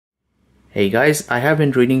Hey guys, I have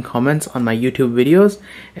been reading comments on my YouTube videos,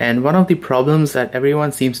 and one of the problems that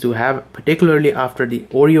everyone seems to have, particularly after the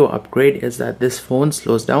Oreo upgrade, is that this phone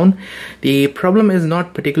slows down. The problem is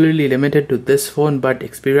not particularly limited to this phone but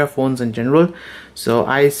Xperia phones in general. So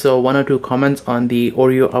I saw one or two comments on the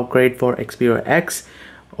Oreo upgrade for Xperia X,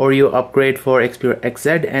 Oreo upgrade for Xperia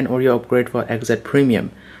XZ, and Oreo upgrade for XZ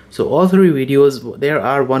Premium. So all three videos, there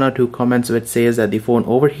are one or two comments which says that the phone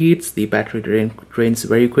overheats, the battery drains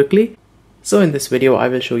very quickly. So in this video, I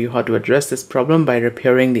will show you how to address this problem by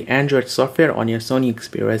repairing the Android software on your Sony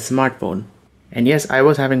Xperia smartphone. And yes, I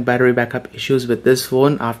was having battery backup issues with this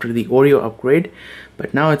phone after the Oreo upgrade,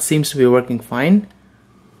 but now it seems to be working fine.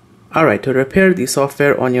 Alright, to repair the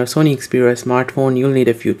software on your Sony Xperia smartphone, you'll need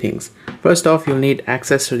a few things. First off, you'll need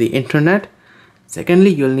access to the internet. Secondly,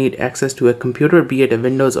 you'll need access to a computer, be it a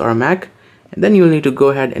Windows or a Mac. And then you'll need to go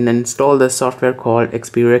ahead and install the software called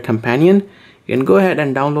Xperia Companion. You can go ahead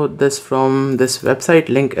and download this from this website.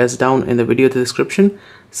 Link is down in the video description.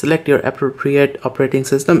 Select your appropriate operating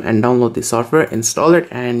system and download the software, install it,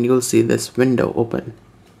 and you'll see this window open.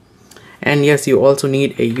 And yes, you also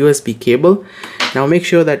need a USB cable. Now make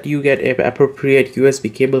sure that you get an appropriate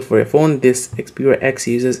USB cable for your phone. This Xperia X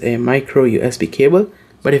uses a micro USB cable,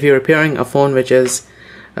 but if you're repairing a phone which is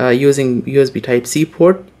using USB Type-C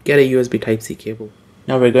port, get a USB Type-C cable.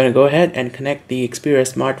 Now we're going to go ahead and connect the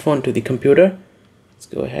Xperia smartphone to the computer. Let's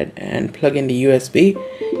go ahead and plug in the USB,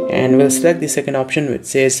 and we'll select the second option which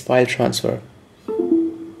says file transfer.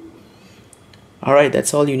 Alright,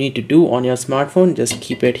 that's all you need to do on your smartphone. Just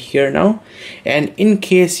keep it here now. And in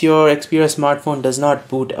case your Xperia smartphone does not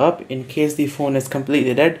boot up, in case the phone is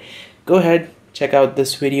completely dead, go ahead, check out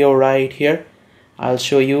this video right here.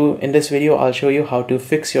 In this video, I'll show you how to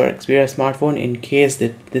fix your Xperia smartphone in case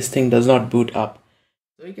that this thing does not boot up.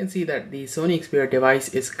 So you can see that the Sony Xperia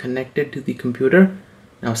device is connected to the computer.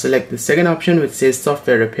 Now select the second option which says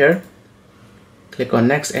software repair. Click on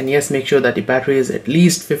next, and yes, make sure that the battery is at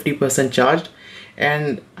least 50% charged.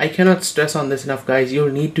 And I cannot stress on this enough, guys,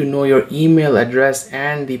 you'll need to know your email address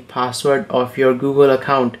and the password of your Google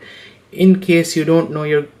account. In case you don't know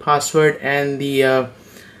your password and the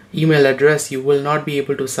email address, you will not be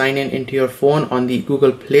able to sign in into your phone on the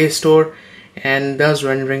Google Play Store, and thus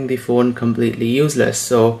rendering the phone completely useless.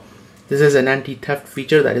 So this is an anti-theft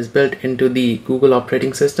feature that is built into the Google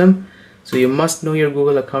operating system. So you must know your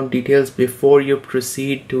Google account details before you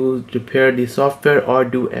proceed to repair the software or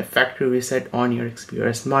do a factory reset on your Xperia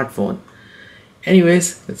smartphone.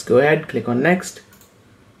 Anyways, let's go ahead, click on next,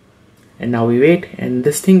 and now we wait. And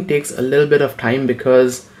this thing takes a little bit of time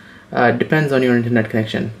because it depends on your internet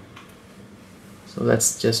connection. So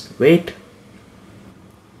let's just wait.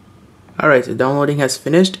 Alright, so downloading has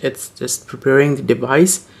finished. It's just preparing the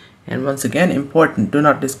device, and once again, important, do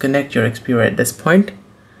not disconnect your Xperia at this point.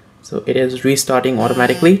 So it is restarting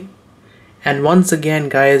automatically. And once again,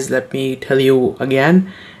 guys, let me tell you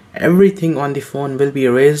again, everything on the phone will be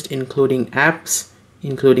erased, including apps,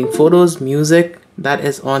 including photos, music, that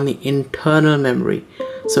is on the internal memory.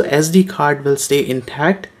 So SD card will stay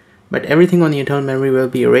intact, but everything on the internal memory will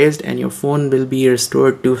be erased, and your phone will be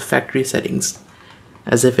restored to factory settings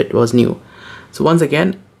as if it was new. So once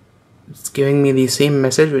again, it's giving me the same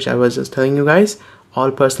message which I was just telling you guys. All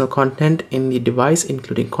personal content in the device,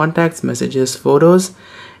 including contacts, messages, photos,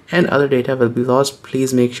 and other data will be lost.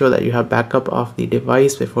 Please make sure that you have backup of the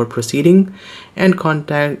device before proceeding, and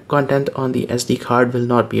content on the SD card will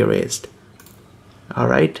not be erased.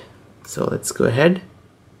 Alright, so let's go ahead.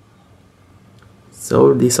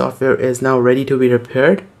 So the software is now ready to be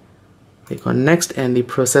repaired. Click on next, and the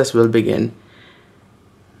process will begin.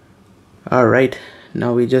 Alright,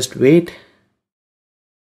 now we just wait.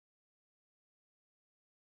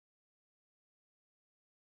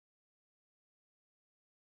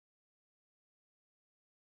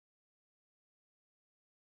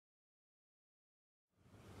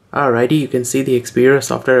 Alrighty, you can see the Xperia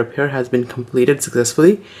software repair has been completed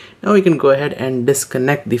successfully. Now we can go ahead and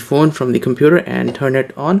disconnect the phone from the computer and turn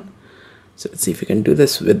it on. So let's see if we can do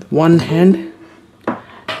this with one hand.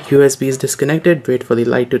 USB is disconnected, wait for the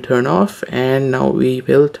light to turn off, and now we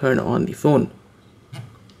will turn on the phone.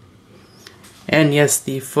 And yes,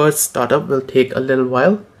 the first startup will take a little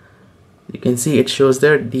while. You can see it shows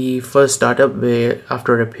there the first startup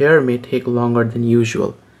after repair may take longer than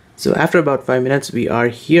usual. So after about 5 minutes we are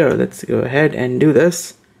here. Let's go ahead and do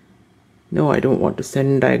this. No, I don't want to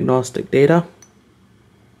send diagnostic data.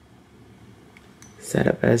 Set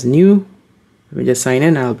up as new. Let me just sign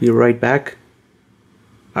in, I'll be right back.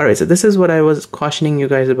 Alright, so this is what I was cautioning you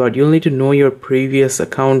guys about. You'll need to know your previous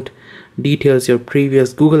account details, your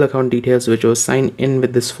previous Google account details which was signed in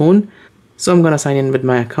with this phone. So I'm gonna sign in with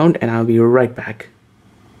my account and I'll be right back.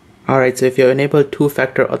 Alright, so if you enabled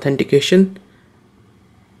two-factor authentication,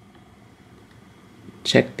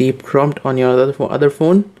 check the prompt on your other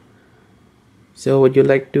phone. So would you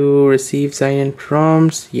like to receive sign-in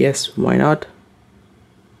prompts? Yes, why not?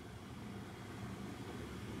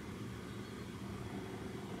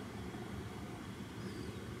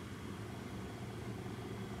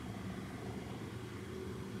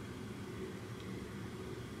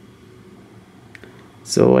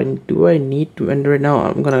 So do I need to enter it now?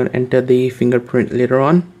 I'm gonna enter the fingerprint later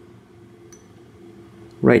on.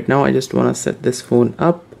 Right now I just want to set this phone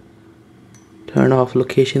up, turn off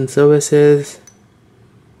location services,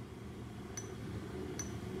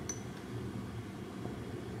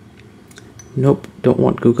 nope, don't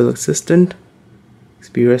want Google Assistant.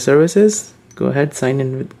 Xperia services, go ahead, sign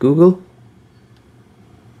in with Google.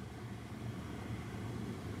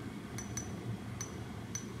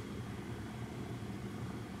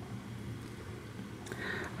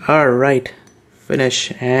 Alright,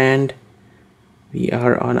 finish, and we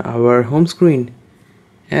are on our home screen.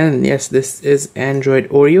 And yes, this is Android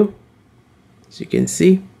Oreo, as you can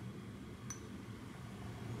see.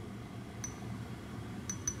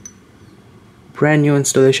 Brand new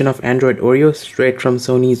installation of Android Oreo straight from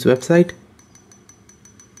Sony's website.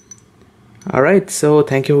 Alright, so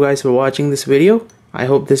thank you guys for watching this video. I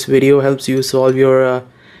hope this video helps you solve your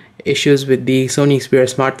issues with the Sony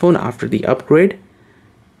Xperia smartphone after the upgrade.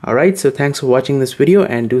 Alright, so thanks for watching this video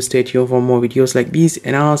and do stay tuned for more videos like these,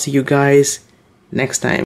 and I'll see you guys next time.